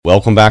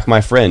Welcome back,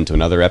 my friend, to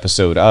another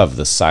episode of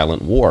The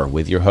Silent War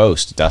with your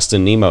host,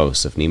 Dustin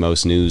Nemos of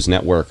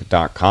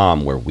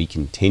NemosNewsNetwork.com, where we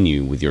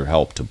continue with your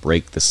help to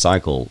break the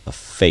cycle of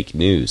fake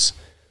news.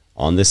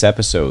 On this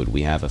episode,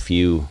 we have a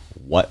few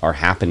what are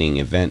happening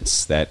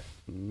events that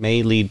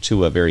may lead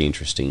to a very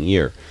interesting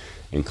year,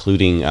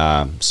 including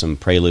some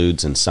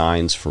preludes and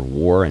signs for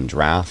war and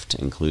draft,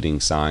 including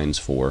signs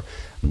for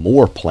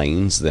more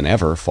planes than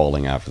ever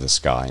falling out of the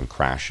sky and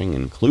crashing,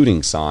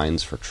 including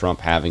signs for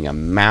Trump having a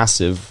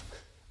massive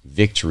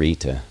victory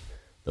to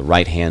the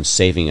right hand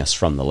saving us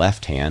from the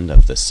left hand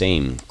of the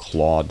same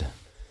clawed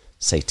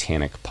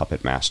satanic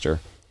puppet master,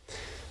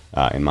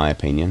 in my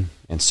opinion,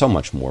 and so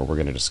much more we're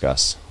going to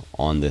discuss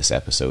on this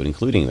episode,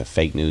 including the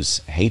fake news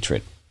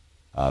hatred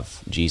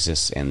of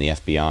Jesus and the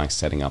FBI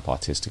setting up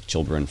autistic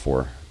children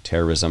for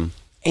terrorism,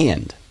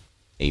 and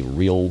a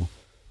real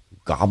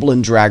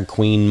goblin drag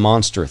queen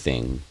monster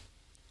thing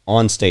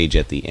on stage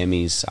at the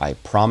Emmys. I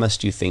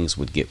promised you things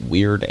would get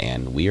weird,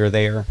 and we are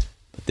there.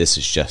 But this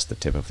is just the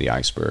tip of the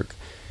iceberg.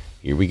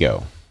 Here we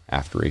go,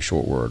 after a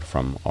short word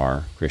from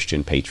our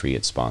Christian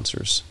Patriot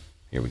sponsors.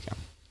 Here we go.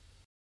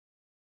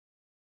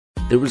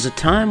 There was a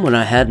time when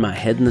I had my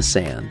head in the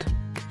sand.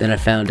 Then I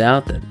found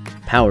out that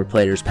power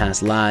players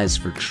pass lies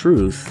for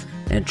truth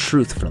and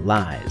truth for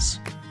lies,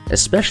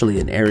 especially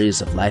in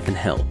areas of life and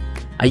health.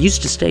 I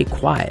used to stay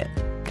quiet,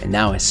 and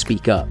now I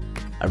speak up.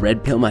 I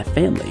red pill my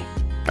family,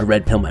 I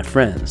red pill my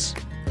friends,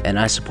 and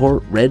I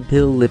support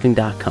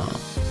redpillliving.com.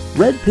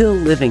 Red Pill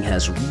Living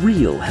has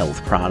real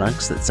health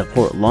products that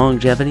support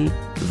longevity,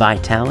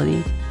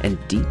 vitality, and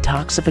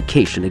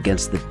detoxification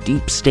against the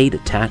deep state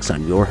attacks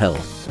on your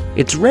health.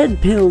 It's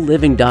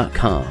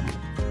redpillliving.com.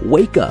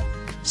 Wake up,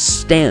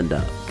 stand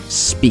up,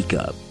 speak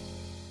up.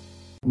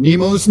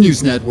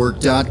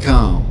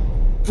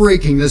 NemosNewsNetwork.com.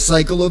 Breaking the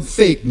cycle of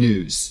fake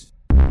news.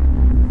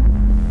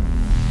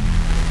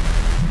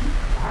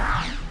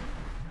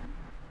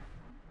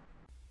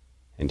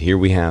 And here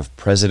we have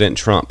President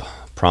Trump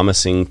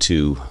promising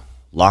to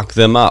lock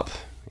them up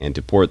and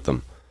deport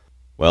them.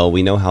 Well,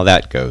 we know how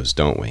that goes,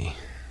 don't we?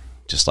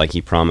 Just like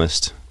he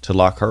promised to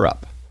lock her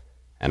up,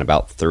 and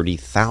about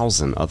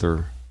 30,000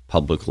 other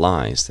public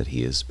lies that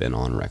he has been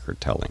on record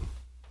telling.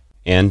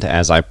 And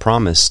as I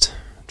promised,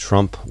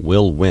 Trump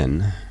will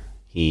win.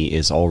 He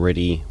is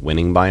already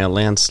winning by a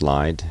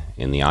landslide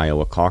in the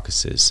Iowa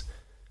caucuses,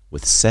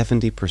 with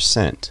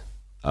 70%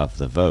 of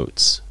the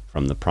votes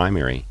from the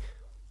primary,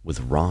 with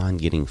Ron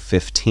getting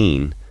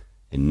 15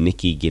 and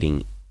Nikki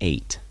getting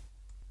 8.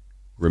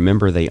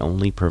 Remember, they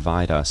only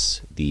provide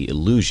us the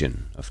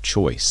illusion of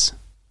choice.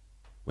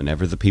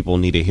 Whenever the people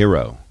need a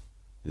hero,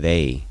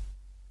 they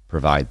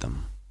provide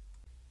them.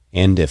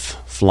 And if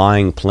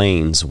flying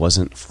planes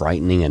wasn't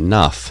frightening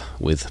enough,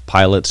 with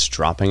pilots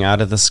dropping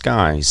out of the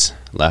skies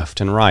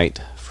left and right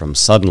from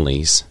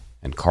suddenlies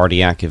and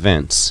cardiac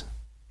events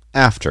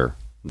after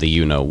the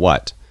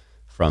you-know-what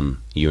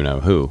from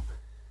you-know-who,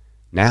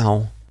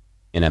 now,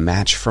 in a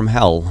match from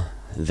hell,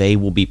 they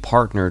will be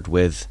partnered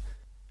with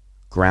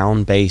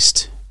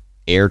ground-based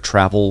air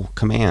travel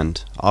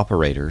command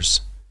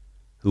operators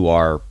who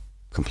are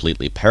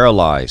completely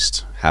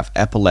paralyzed, have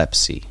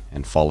epilepsy,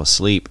 and fall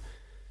asleep,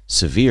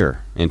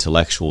 severe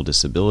intellectual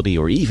disability,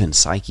 or even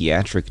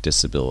psychiatric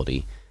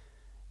disability,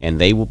 and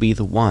they will be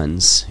the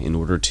ones, in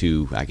order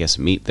to,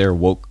 meet their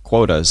woke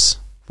quotas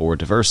for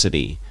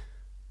diversity,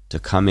 to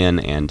come in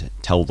and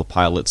tell the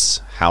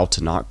pilots how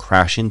to not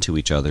crash into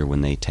each other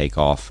when they take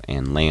off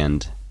and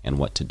land, and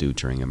what to do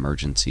during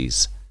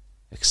emergencies,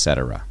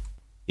 etc.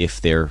 If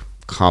they're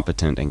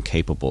competent and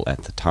capable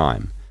at the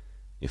time,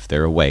 if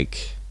they're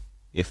awake,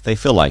 if they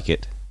feel like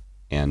it,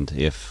 and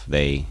if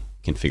they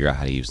can figure out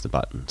how to use the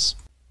buttons.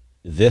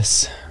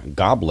 This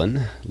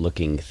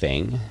goblin-looking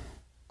thing,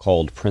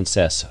 called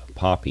Princess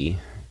Poppy,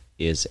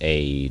 is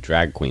a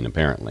drag queen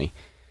apparently,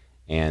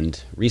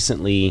 and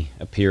recently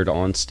appeared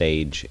on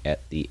stage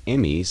at the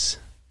Emmys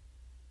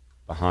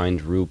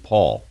behind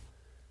RuPaul,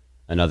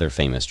 another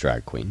famous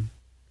drag queen,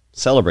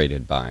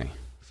 celebrated by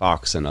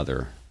Fox and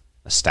other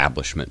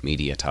establishment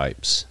media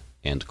types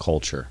and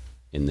culture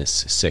in this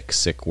sick,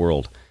 sick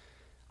world.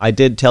 I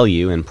did tell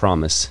you and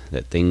promise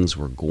that things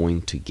were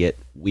going to get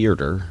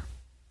weirder.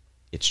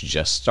 It's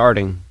just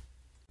starting.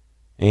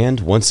 And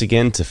once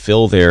again, to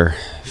fill their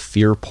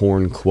fear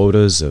porn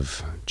quotas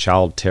of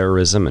child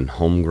terrorism and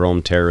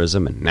homegrown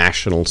terrorism and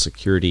national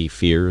security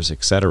fears,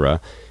 etc.,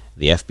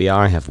 the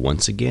FBI have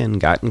once again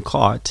gotten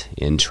caught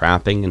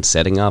entrapping and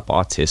setting up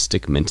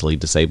autistic, mentally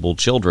disabled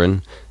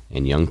children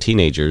and young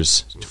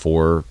teenagers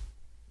for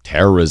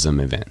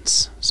terrorism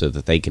events so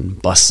that they can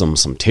bust some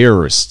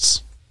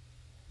terrorists.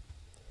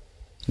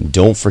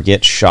 Don't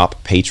forget,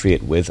 shop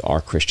Patriot with our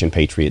Christian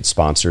Patriot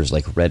sponsors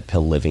like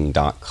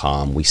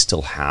redpillliving.com. We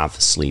still have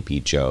Sleepy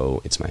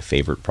Joe. It's my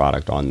favorite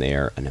product on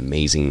there. An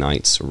amazing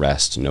night's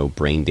rest, no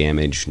brain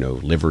damage, no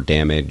liver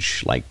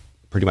damage, like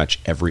pretty much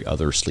every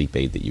other sleep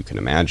aid that you can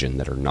imagine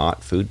that are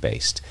not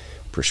food-based,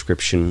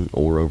 prescription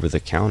or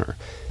over-the-counter.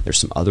 There's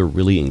some other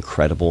really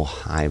incredible,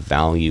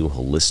 high-value,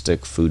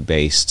 holistic,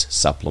 food-based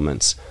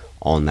supplements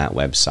on that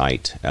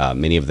website.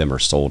 Many of them are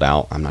sold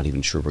out. I'm not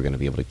even sure we're going to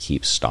be able to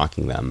keep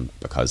stocking them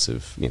because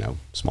of,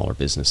 smaller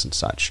business and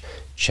such.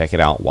 Check it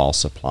out while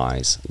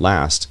supplies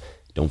last.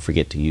 Don't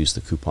forget to use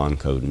the coupon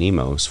code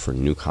NEMOS for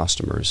new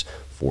customers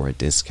for a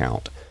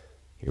discount.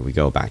 Here we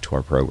go, back to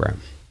our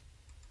program.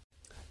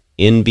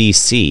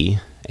 NBC,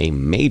 a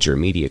major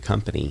media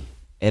company,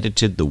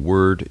 edited the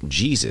word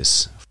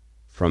Jesus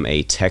from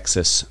a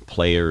Texas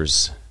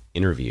player's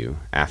interview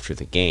after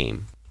the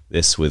game.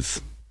 This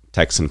with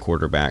Texan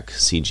quarterback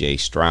C.J.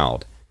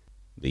 Stroud,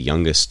 the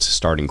youngest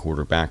starting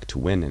quarterback to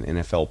win an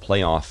NFL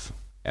playoff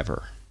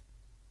ever,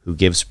 who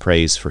gives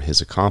praise for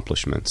his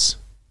accomplishments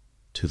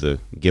to the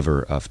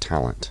giver of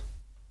talent,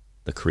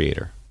 the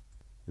Creator.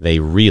 They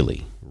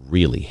really,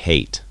 really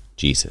hate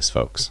Jesus,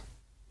 folks.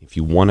 If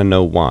you want to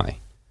know why,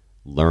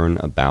 learn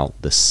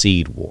about the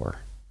seed war.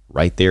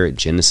 Right there at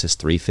Genesis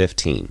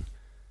 3:15,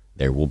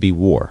 there will be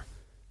war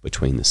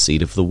between the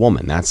seed of the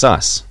woman, that's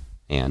us,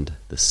 and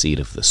the seed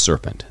of the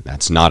serpent,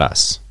 that's not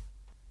us,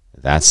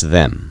 that's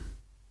them.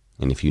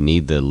 And if you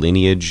need the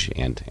lineage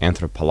and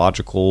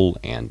anthropological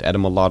and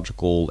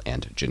etymological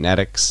and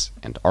genetics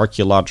and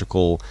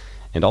archaeological,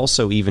 and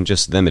also even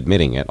just them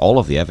admitting it, all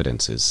of the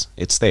evidence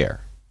it's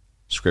there.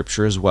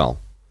 Scripture as well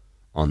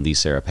on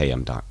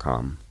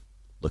theserapeum.com.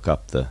 Look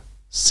up the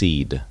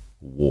seed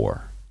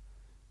war.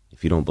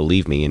 If you don't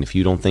believe me, and if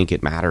you don't think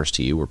it matters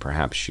to you, or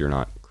perhaps you're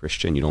not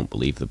Christian, you don't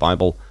believe the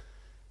Bible,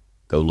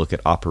 go look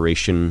at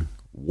Operation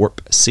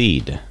Warp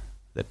Seed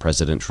that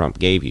President Trump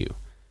gave you,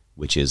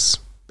 which is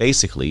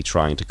basically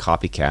trying to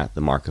copycat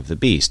the mark of the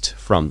beast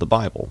from the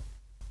Bible.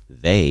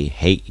 They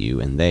hate you,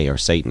 and they are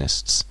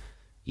Satanists.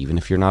 Even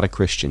if you're not a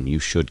Christian, you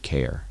should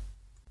care.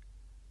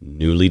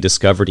 Newly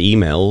discovered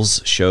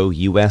emails show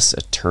U.S.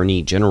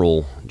 Attorney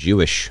General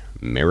Jewish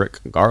Merrick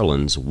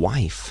Garland's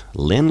wife,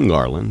 Lynn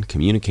Garland,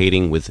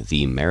 communicating with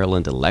the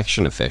Maryland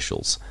election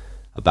officials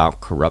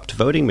about corrupt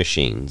voting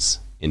machines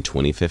in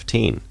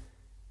 2015.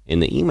 In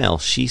the email,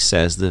 she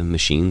says the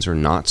machines are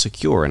not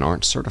secure and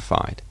aren't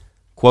certified.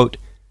 Quote,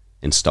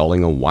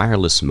 installing a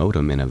wireless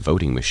modem in a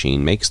voting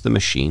machine makes the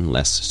machine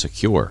less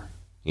secure.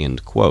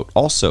 End quote.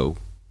 Also,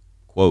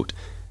 quote,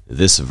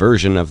 this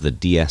version of the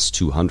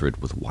DS200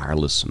 with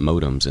wireless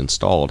modems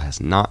installed has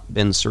not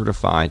been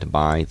certified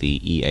by the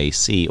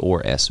EAC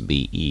or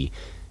SBE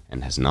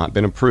and has not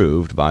been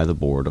approved by the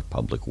Board of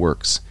Public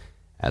Works.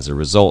 As a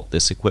result,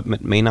 this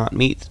equipment may not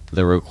meet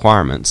the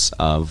requirements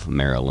of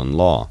Maryland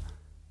law.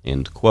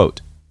 End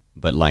quote.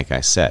 But like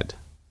I said,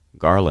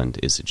 Garland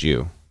is a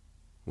Jew.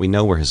 We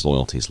know where his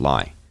loyalties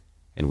lie,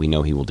 and we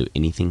know he will do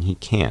anything he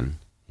can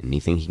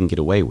get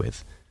away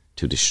with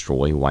to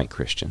destroy white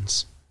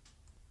Christians.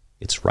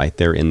 It's right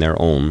there in their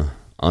own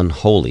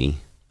unholy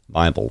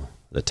Bible,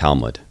 the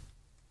Talmud,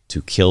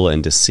 to kill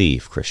and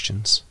deceive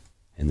Christians.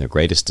 And their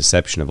greatest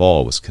deception of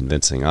all was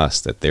convincing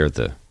us that they're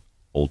the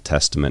Old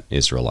Testament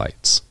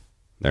Israelites.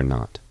 They're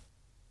not.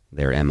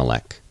 They're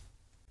Amalek.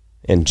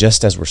 And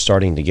just as we're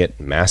starting to get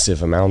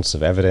massive amounts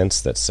of evidence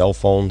that cell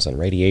phones and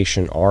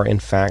radiation are in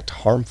fact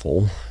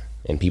harmful,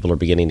 and people are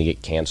beginning to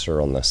get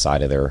cancer on the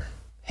side of their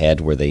head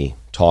where they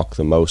talk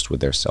the most with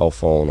their cell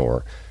phone,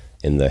 or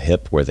in the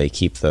hip where they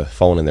keep the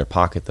phone in their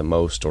pocket the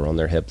most, or on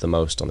their hip the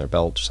most, on their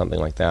belt, or something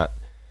like that.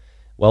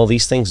 Well,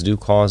 these things do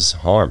cause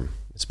harm.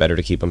 It's better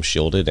to keep them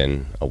shielded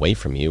and away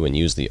from you and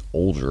use the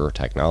older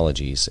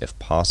technologies if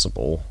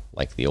possible,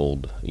 like the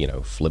old,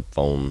 flip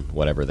phone,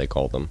 whatever they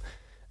call them.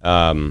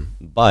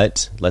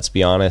 But let's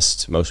be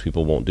honest, most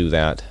people won't do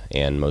that,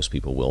 and most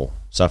people will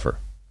suffer.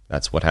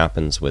 That's what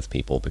happens with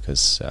people,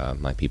 because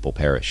my people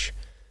perish.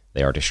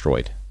 They are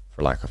destroyed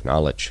for lack of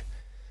knowledge.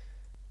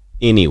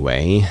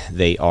 Anyway,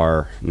 they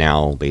are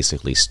now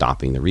basically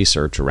stopping the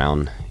research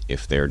around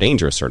if they're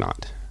dangerous or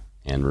not.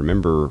 And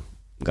remember,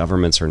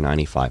 governments are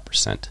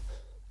 95%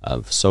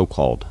 of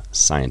so-called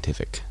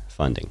scientific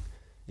funding.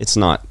 It's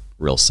not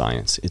real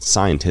science, it's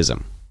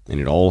scientism, and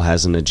it all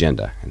has an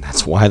agenda, and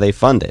that's why they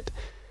fund it.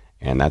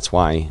 And that's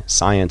why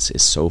science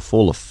is so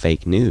full of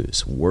fake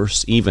news,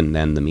 worse even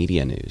than the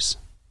media news.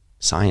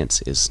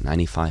 Science is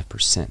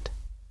 95%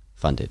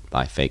 funded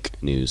by fake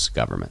news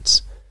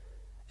governments.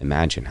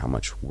 Imagine how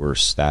much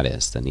worse that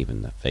is than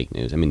even the fake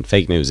news. I mean,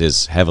 fake news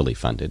is heavily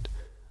funded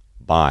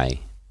by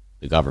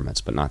the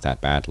governments, but not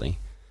that badly.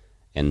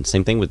 And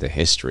same thing with the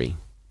history.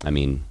 I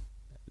mean,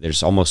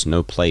 there's almost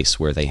no place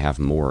where they have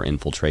more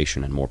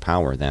infiltration and more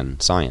power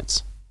than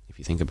science, if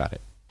you think about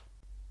it.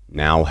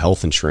 Now,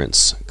 health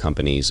insurance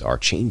companies are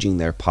changing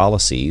their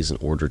policies in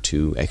order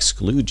to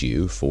exclude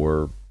you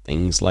for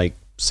things like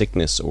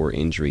sickness or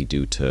injury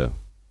due to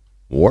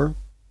war,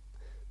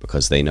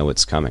 because they know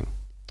it's coming.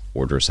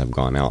 Orders have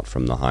gone out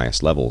from the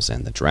highest levels,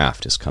 and the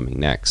draft is coming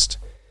next.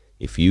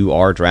 If you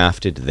are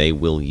drafted, they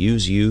will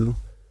use you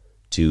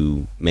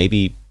to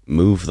maybe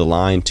move the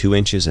line 2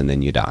 inches and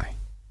then you die.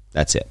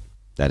 That's it.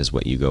 That is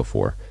what you go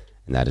for,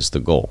 and that is the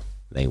goal.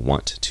 They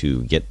want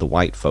to get the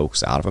white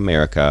folks out of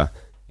America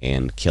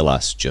and kill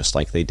us just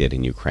like they did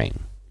in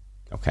Ukraine.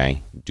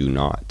 Okay? Do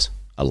not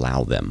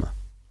allow them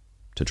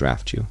to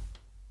draft you.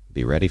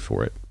 Be ready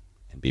for it,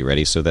 and Be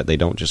ready so that they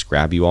don't just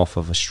grab you off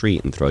of a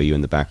street and throw you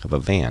in the back of a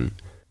van.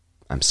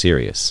 I'm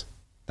serious.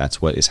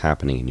 That's what is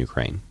happening in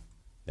Ukraine.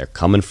 They're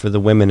coming for the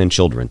women and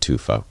children too,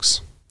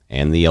 folks,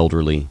 and the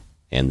elderly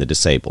and the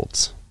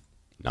disabled.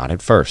 Not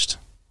at first,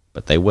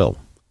 but they will,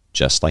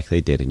 just like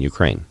they did in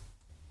Ukraine.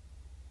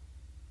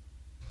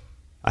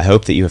 I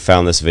hope that you have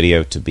found this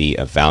video to be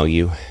of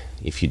value.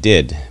 If you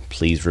did,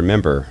 please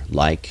remember,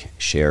 like,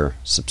 share,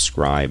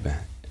 subscribe.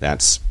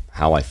 That's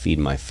how I feed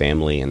my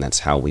family, and that's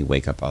how we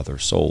wake up other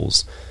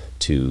souls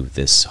to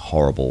this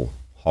horrible,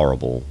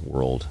 horrible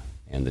world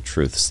and the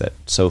truths that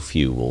so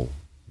few will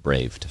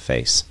brave to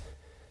face.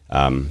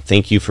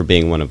 Thank you for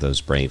being one of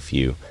those brave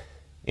few,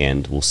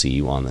 and we'll see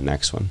you on the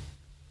next one.